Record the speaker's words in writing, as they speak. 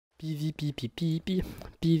PvP, PvP,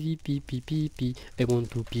 PvP, PvP. I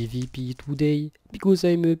want to PvP today because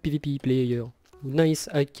I'm a PvP player. Nice,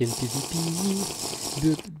 I can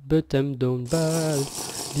PvP, but I'm down bad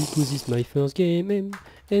because it's my first game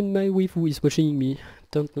and my waifu is watching me.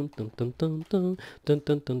 Dun, dun, dun, dun, dun, dun, dun,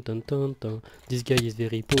 dun, dun, dun, dun, dun. This guy is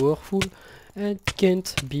very powerful and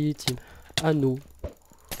can't beat him. I know.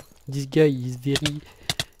 This guy is very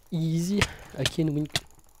easy. I can win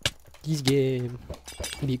this game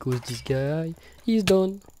because this guy is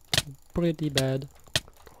done pretty bad.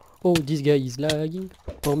 Oh, this guy is lagging,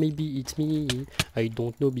 or maybe it's me. I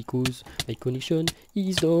don't know because my connection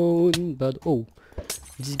is down bad. Oh,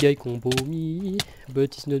 this guy combo me,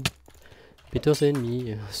 but he's not better than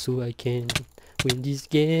me, so I can win this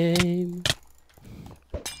game.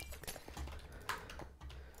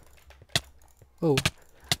 Oh,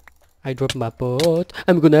 I dropped my pot.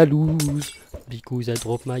 I'm gonna lose because I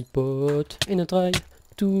dropped my pot and I try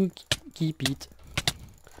to keep it.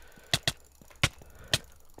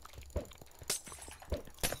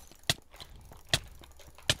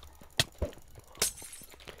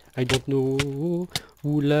 I don't know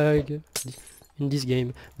who lag in this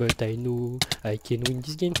game, but I know I can win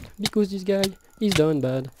this game because this guy is done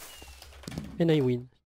bad and I win.